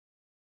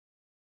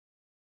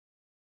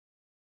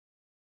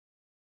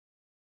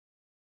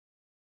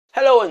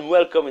Hello and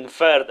welcome in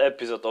third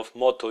episode of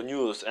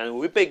MotoNews, and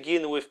we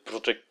begin with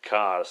Project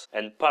Cars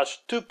and patch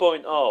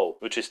 2.0,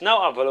 which is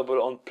now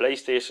available on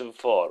PlayStation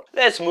 4.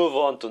 Let's move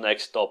on to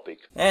next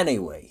topic.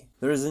 Anyway,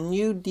 there is a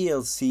new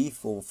DLC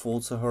for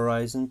Forza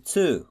Horizon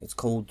 2. It's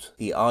called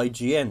the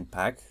IGN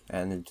pack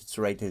and it's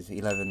rated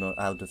 11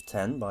 out of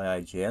 10 by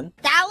IGN.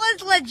 That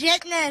was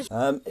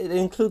legitness! It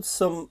includes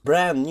some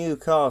brand new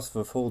cars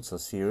for Forza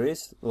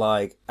series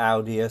like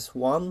Audi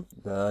S1,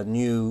 the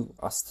new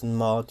Aston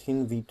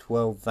Martin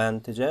V12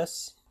 Vantage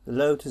S, the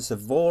Lotus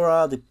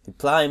Evora, the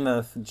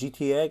Plymouth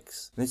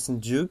GTX, Nissan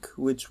Juke,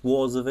 which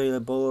was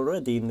available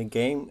already in the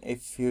game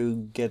if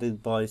you get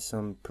it by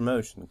some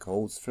promotion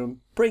codes from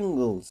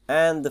Pringles.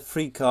 And the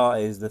free car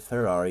is the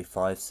Ferrari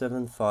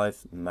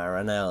 575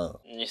 Maranello.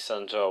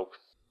 Nissan joke.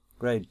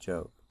 Great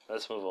joke.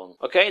 Let's move on.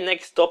 Okay,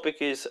 next topic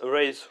is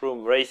Race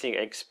Room Racing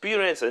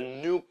Experience. A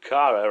new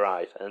car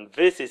arrived, and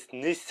this is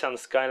Nissan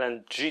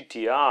Skyline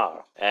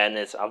GTR, and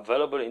it's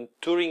available in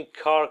Touring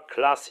Car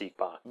Classic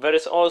pack. There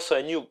is also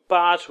a new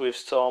patch with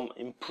some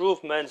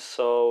improvements,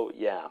 so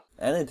yeah.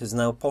 And it is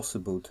now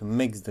possible to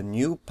mix the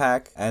new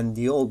pack and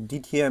the old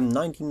DTM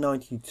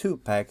 1992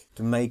 pack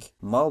to make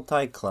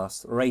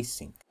multi-class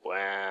racing.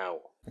 Wow.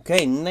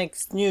 Okay,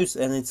 next news,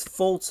 and it's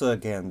Forza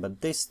again,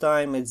 but this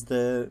time it's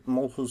the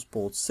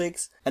Motorsport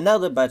 6.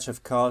 Another batch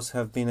of cars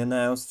have been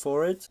announced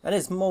for it, and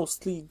it's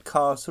mostly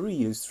cars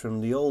reused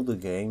from the older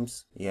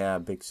games. Yeah,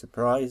 big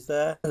surprise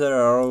there.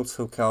 There are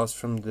also cars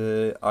from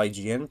the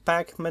IGN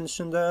pack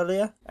mentioned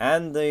earlier,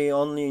 and the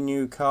only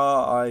new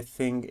car I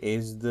think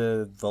is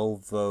the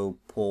Volvo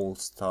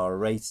Polestar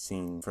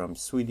Racing from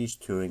Swedish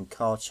Touring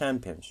Car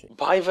Championship.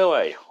 By the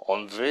way,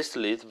 on this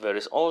list there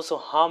is also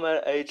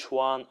Hammer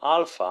H1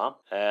 Alpha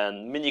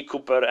and Mini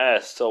Cooper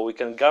S, so we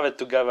can gather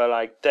together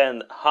like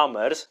 10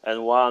 Hammers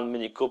and one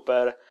Mini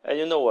Cooper, and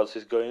you know what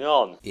is going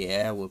on.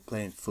 Yeah, we're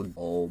playing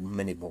football,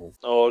 mini-ball.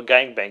 Or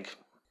gangbang.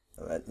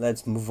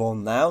 Let's move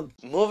on now.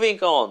 Moving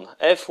on,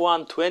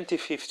 F1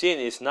 2015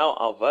 is now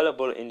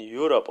available in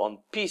Europe on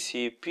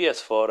PC,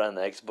 PS4 and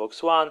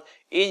Xbox One.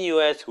 In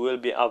US will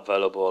be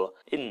available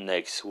in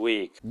next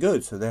week.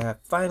 Good, so they have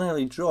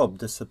finally dropped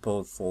the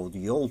support for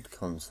the old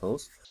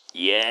consoles.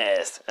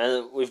 Yes,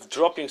 and with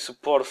dropping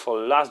support for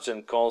last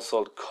gen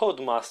console,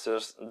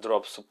 Codemasters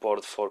dropped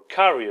support for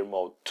career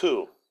mode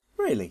too.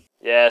 Really?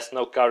 Yes,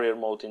 no career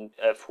mode in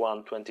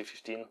F1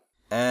 2015.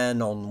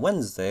 And on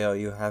Wednesday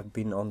you have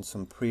been on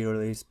some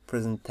pre-release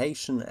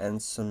presentation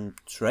and some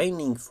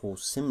training for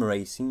sim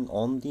racing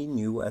on the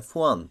new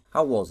F1.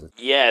 How was it?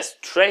 Yes,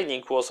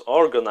 training was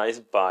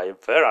organized by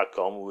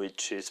Veracom,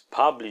 which is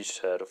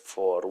publisher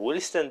for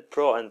Wilson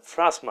Pro and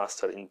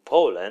Thrustmaster in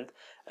Poland,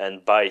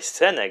 and by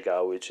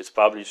Senega, which is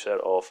publisher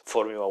of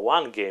Formula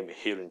 1 game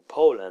here in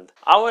Poland.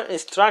 Our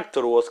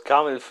instructor was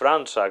Kamil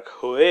Franczak,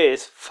 who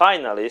is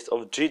finalist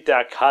of GT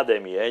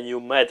Academy, and you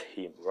met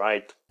him,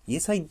 right?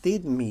 Yes, I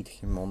did meet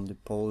him on the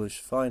Polish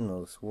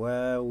finals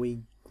where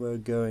we were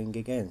going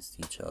against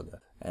each other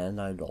and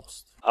I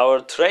lost. Our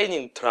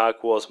training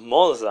track was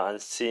Monza,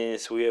 and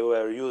since we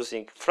were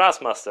using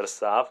Thrustmaster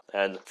stuff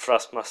and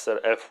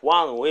Thrustmaster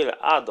F1 wheel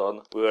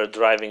add-on, we were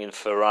driving in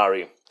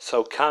Ferrari.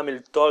 So Kamil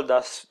told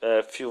us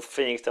a few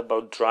things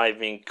about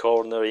driving,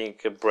 cornering,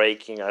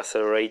 braking,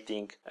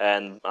 accelerating,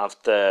 and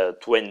after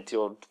 20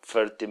 or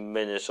 30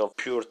 minutes of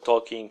pure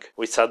talking,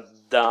 we sat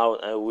down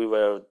and we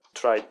were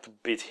trying to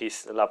beat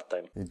his lap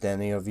time. Did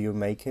any of you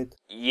make it?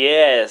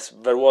 Yes,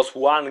 there was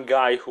one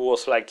guy who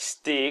was like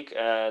stick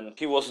and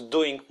he was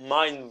doing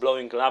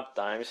mind-blowing lap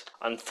times.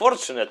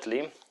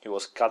 Unfortunately, he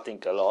was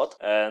cutting a lot,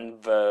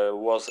 and there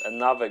was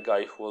another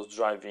guy who was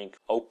driving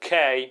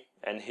okay,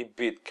 and he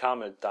beat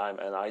camel time,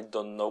 and I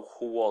don't know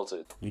who was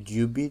it. Did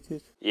you beat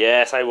it?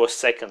 Yes, I was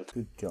second.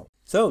 Good job.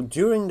 So,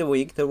 during the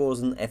week there was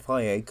an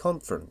FIA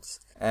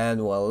conference.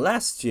 And well,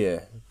 last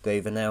year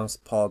they've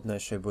announced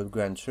partnership with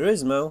Gran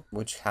Turismo,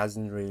 which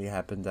hasn't really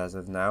happened as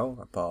of now,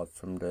 apart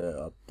from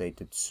the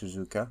updated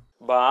Suzuka.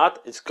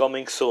 But it's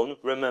coming soon,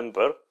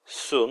 remember,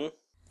 soon.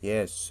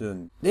 Yes,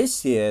 soon.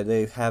 This year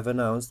they have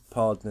announced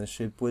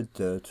partnership with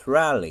Dirt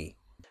Rally.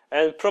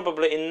 And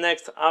probably in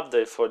next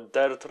update for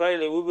Dirt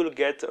Rally we will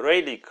get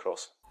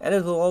Rallycross. And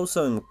it will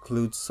also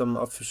include some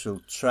official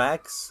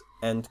tracks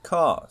and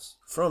cars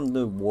from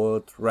the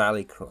World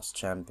Rallycross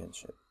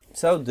Championship.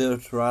 So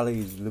Dirt Rally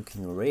is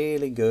looking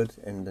really good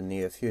in the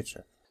near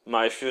future.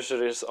 My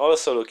future is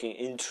also looking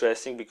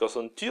interesting because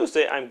on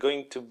Tuesday I'm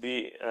going to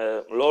be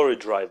a lorry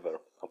driver,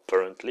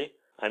 apparently.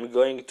 I'm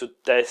going to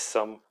test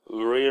some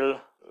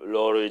real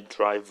lorry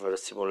driver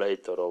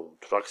simulator or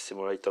truck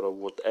simulator or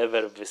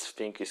whatever this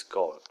thing is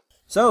called.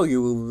 So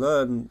you will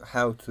learn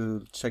how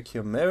to check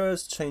your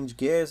mirrors, change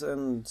gears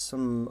and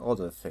some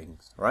other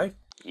things, right?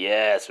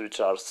 Yes, which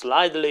are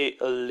slightly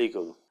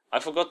illegal. I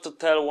forgot to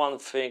tell one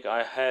thing,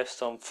 I have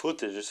some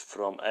footage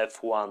from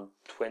F1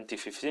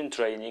 2015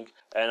 training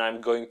and I'm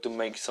going to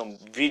make some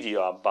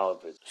video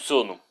about it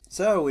soon.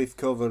 So we've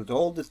covered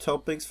all the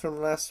topics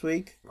from last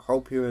week.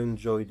 Hope you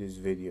enjoyed this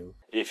video.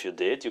 If you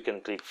did, you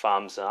can click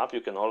thumbs up.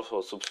 You can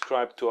also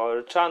subscribe to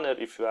our channel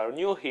if you are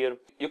new here.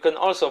 You can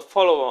also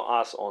follow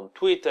us on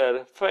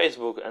Twitter,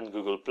 Facebook and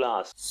Google+.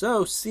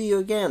 So see you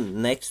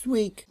again next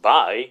week.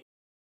 Bye!